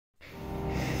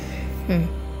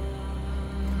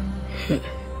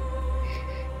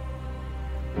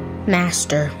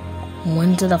Master,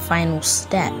 when to the final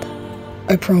step?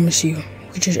 I promise you,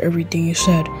 we did everything you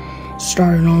said.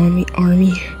 Started an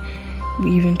army.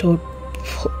 We even told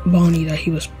Bonnie that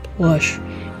he was plush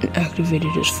and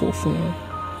activated his full form.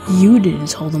 You didn't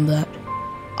tell them that.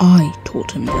 I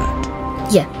told him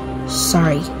that. Yeah,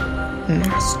 sorry,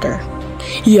 Master.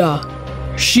 Yeah,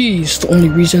 she's the only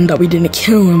reason that we didn't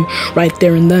kill him right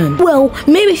there and then. Well,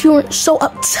 maybe if you weren't so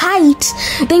uptight,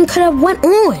 then could have went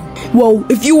on. Well,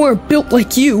 if you weren't built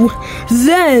like you,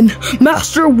 then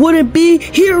Master wouldn't be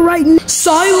here right now.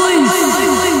 Silence!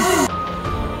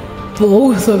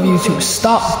 Both of you two,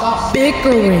 stop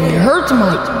bickering. It hurts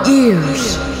my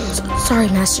ears. Sorry,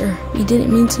 Master. We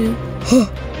didn't mean to.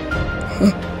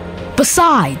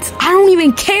 Besides, I don't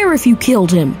even care if you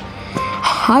killed him.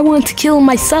 I wanted to kill him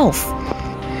myself.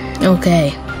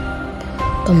 Okay.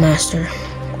 But Master,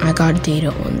 I got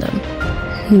data on them.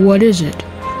 What is it?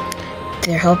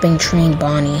 They're helping train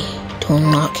Bonnie to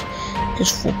unlock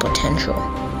his full potential.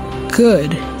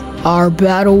 Good. Our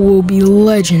battle will be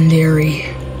legendary.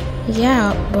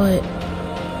 Yeah, but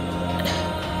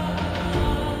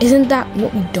isn't that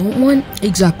what we don't want?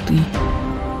 Exactly.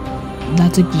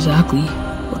 That's exactly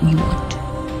what we want.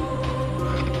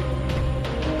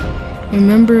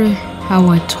 Remember how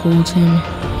I told him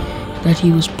that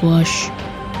he was blush?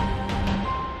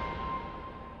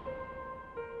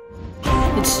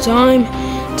 It's time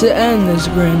to end this,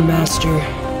 Grandmaster.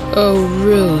 Oh,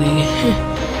 really?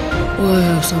 Well, I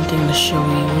have something to show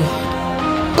you.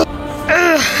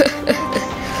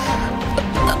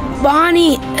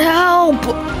 Bonnie, help!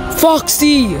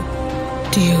 Foxy!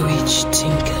 TBPH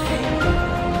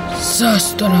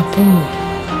Sastarapu.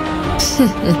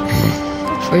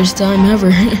 First time ever.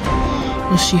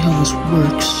 Let's see how this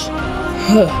works.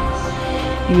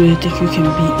 You really think you can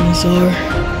beat me, Czar?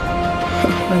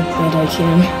 I bet I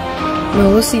can.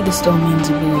 Well, let's see the Starman's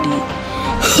ability.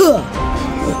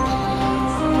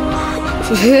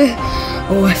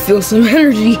 Oh, I feel some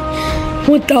energy.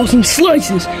 1,000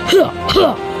 slices.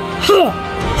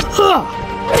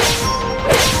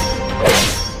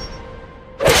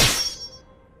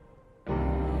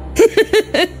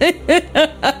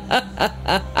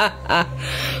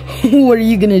 What are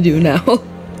you gonna do now?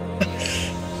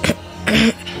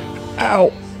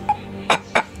 Ow.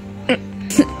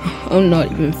 I'm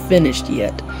not even finished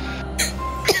yet.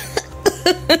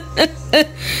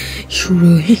 You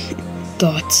really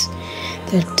thought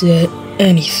that did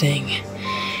anything?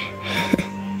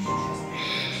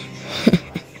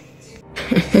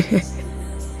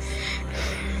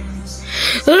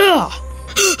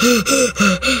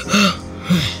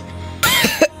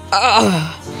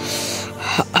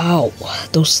 Ow,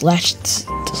 those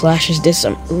slashes did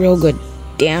some real good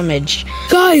damage.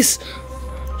 Guys,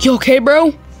 you okay,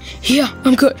 bro? Yeah,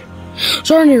 I'm good.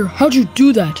 Zarnir, how'd you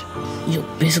do that? You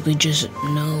basically just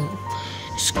know.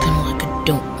 It's kind of like a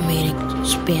don't mate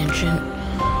expansion.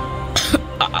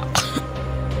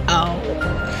 Ow.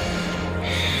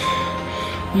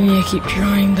 We need to keep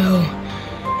trying, though.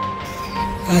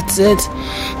 That's it.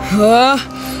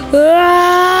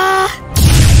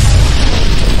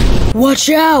 Watch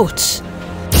out!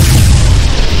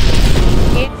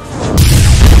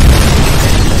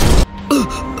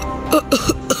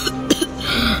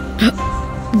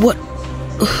 What?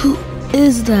 Who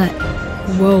is that?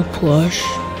 Well, Plush.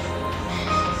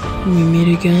 We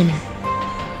meet again.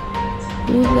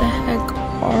 Who the heck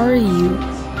are you?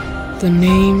 The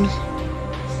name's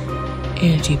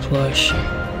Anti-Plush.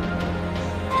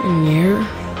 And you're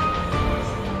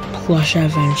Plush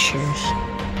Adventures.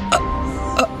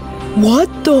 What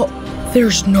the?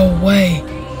 There's no way.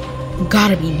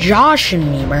 Gotta be Josh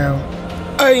and me, bro.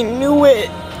 I knew it.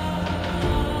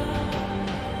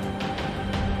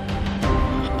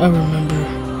 I remember.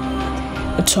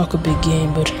 I talk a big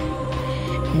game, but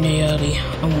in reality,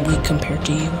 I'm weak compared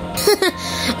to you.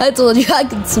 I told you I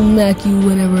can smack you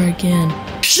whenever I can.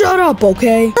 Shut up,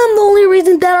 okay? I'm the only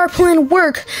reason that our plan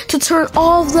worked to turn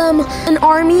all of them an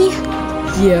army.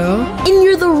 Yeah? And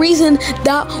you're the reason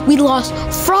that we lost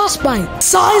Frostbite.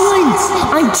 Silence!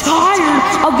 I'm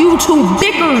tired of you two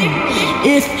bickering.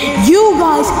 If you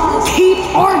guys keep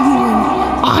arguing,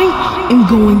 I am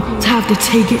going to have to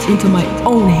take it into my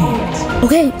own hands.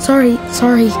 Okay, sorry.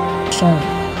 Sorry,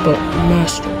 but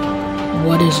Master,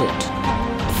 what is it?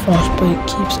 Frostbite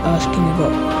keeps asking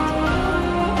about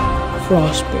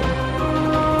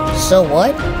Frostbite. So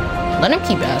what? Let him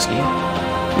keep asking.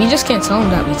 We just can't tell him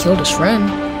that we killed his friend.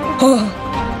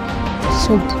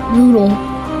 So brutal.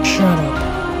 Shut up.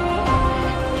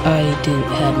 I didn't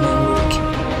have my work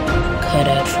cut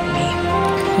out for me.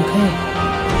 Okay.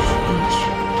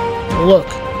 Look,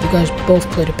 you guys both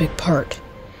played a big part.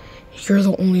 You're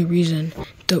the only reason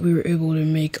that we were able to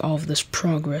make all of this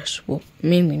progress. Well,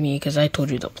 mainly me, because I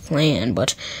told you the plan,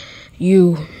 but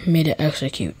you made it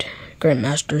execute.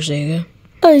 Grandmaster Sega.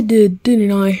 I did,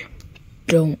 didn't I?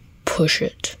 Don't push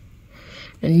it.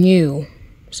 And you,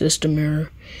 System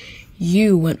Error,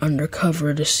 you went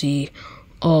undercover to see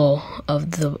all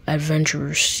of the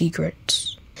adventurer's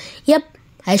secrets. Yep,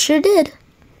 I sure did.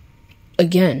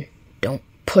 Again, don't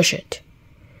push it.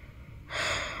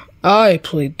 I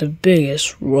played the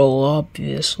biggest role,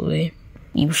 obviously.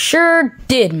 You sure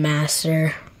did,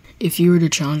 Master. If you were to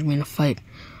challenge me in a fight,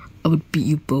 I would beat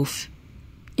you both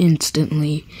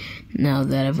instantly now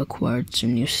that I've acquired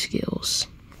some new skills.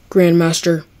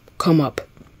 Grandmaster, come up.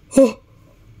 Oh.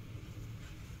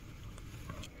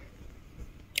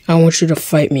 I want you to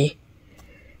fight me.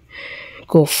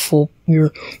 Go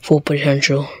your full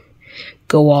potential.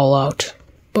 Go all out.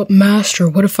 But Master,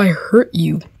 what if I hurt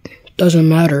you? Doesn't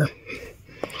matter.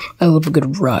 I love a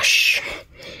good rush.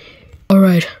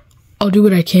 Alright, I'll do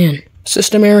what I can.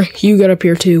 System Error, you get up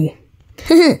here too.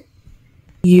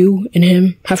 You and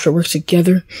him have to work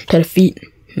together to defeat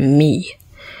me.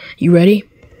 You ready?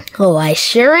 Oh, I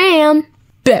sure am.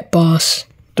 Bet, boss.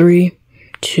 3,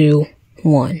 2,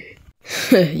 1.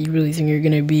 You really think you're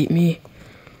gonna beat me?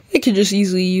 I could just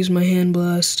easily use my hand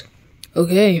blast.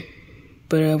 Okay,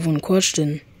 but I have one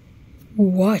question.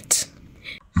 What?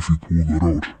 If you pull that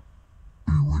out,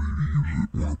 are you ready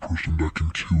to use it on a person that can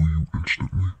kill you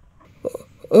instantly?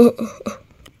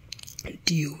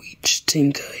 Do you each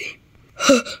think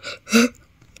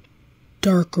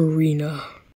Dark Arena.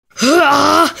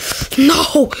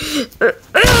 No!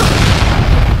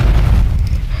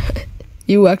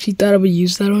 You actually thought I would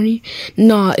use that on you?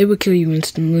 Nah, it would kill you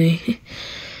instantly.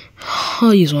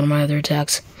 I'll use one of my other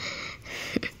attacks.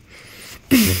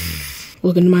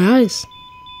 Look into my eyes.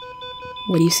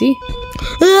 What do you see?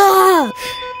 Ah!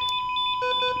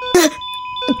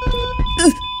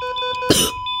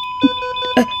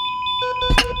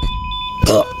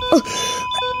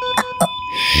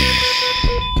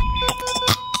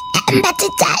 I'm about to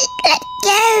die. Let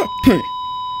go.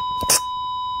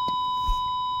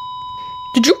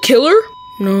 Did you kill her?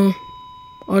 No.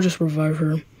 I'll just revive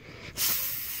her.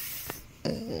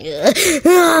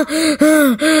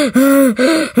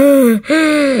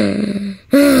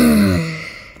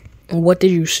 What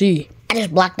did you see? I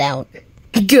just blacked out.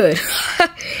 Good.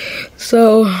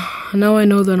 So, now I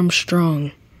know that I'm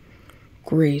strong.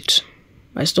 Great.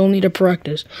 I still need to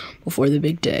practice before the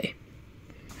big day.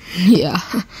 Yeah.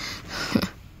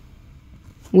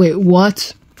 Wait,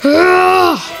 what?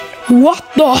 What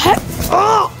the heck?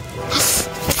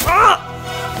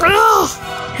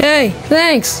 Hey,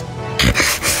 thanks.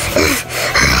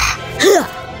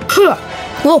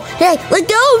 Whoa, hey, let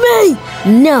go of me!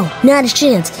 No, not a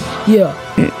chance. Yeah.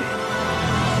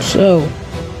 So,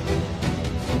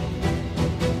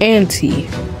 Auntie.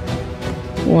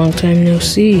 Long time no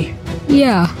see.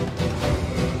 Yeah.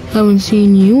 Haven't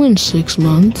seen you in 6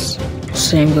 months.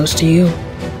 Same goes to you.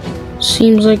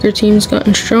 Seems like your team's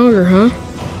gotten stronger, huh?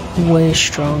 Way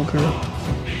stronger.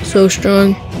 So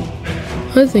strong,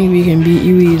 I think we can beat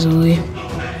you easily.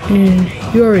 And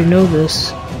you already know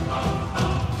this.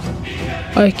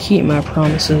 I keep my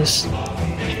promises.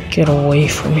 Get away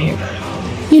from here.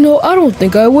 You know, I don't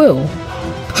think I will.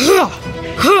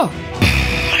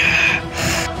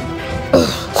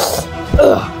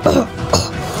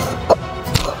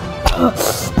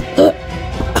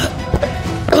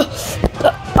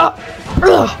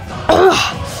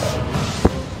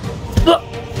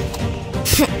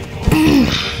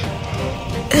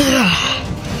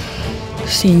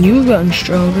 Seeing you've gotten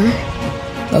stronger.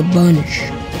 A bunch.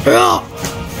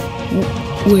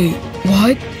 Wait,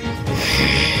 what?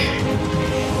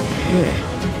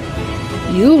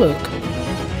 You look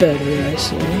better, I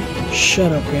say.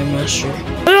 Shut up, Grandmaster.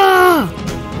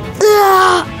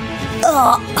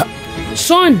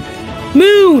 Sun!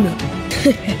 Moon!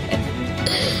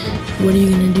 What are you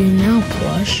gonna do now,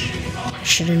 Plush? I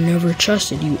should have never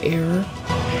trusted you, Error.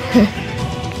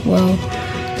 Well,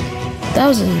 that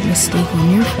was a mistake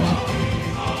on your fault.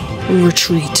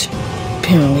 Retreat.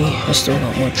 Apparently, I still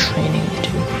got more training to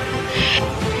do.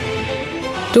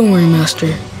 Don't worry,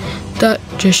 Master. That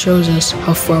just shows us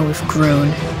how far we've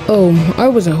grown. Oh, I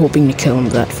wasn't hoping to kill him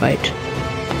that fight.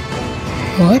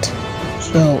 What?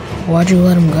 So, why'd you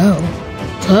let him go?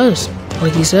 'Cause,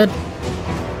 like he said,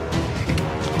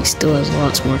 he still has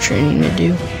lots more training to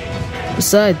do.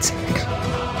 Besides,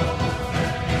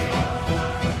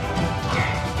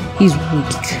 he's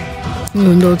weak.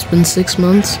 Even though it's been 6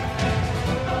 months,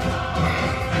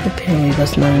 Apparently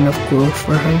that's not enough growth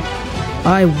for him.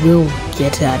 I will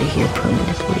get out of here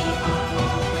permanently.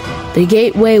 The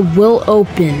gateway will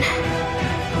open.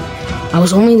 I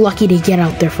was only lucky to get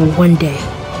out there for one day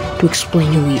to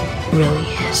explain who he really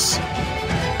is.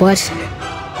 But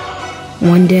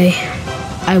one day,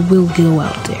 I will go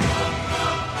out there.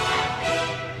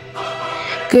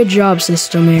 Good job,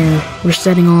 System Error. We're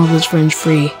setting all of his friends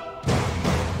free.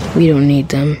 We don't need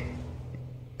them.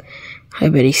 I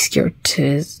bet he's scared to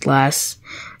his last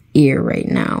ear right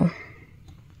now.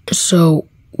 So,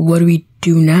 what do we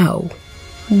do now?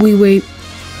 We wait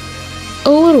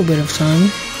a little bit of time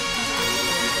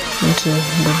until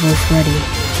we're both ready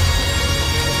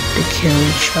to kill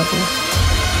each other.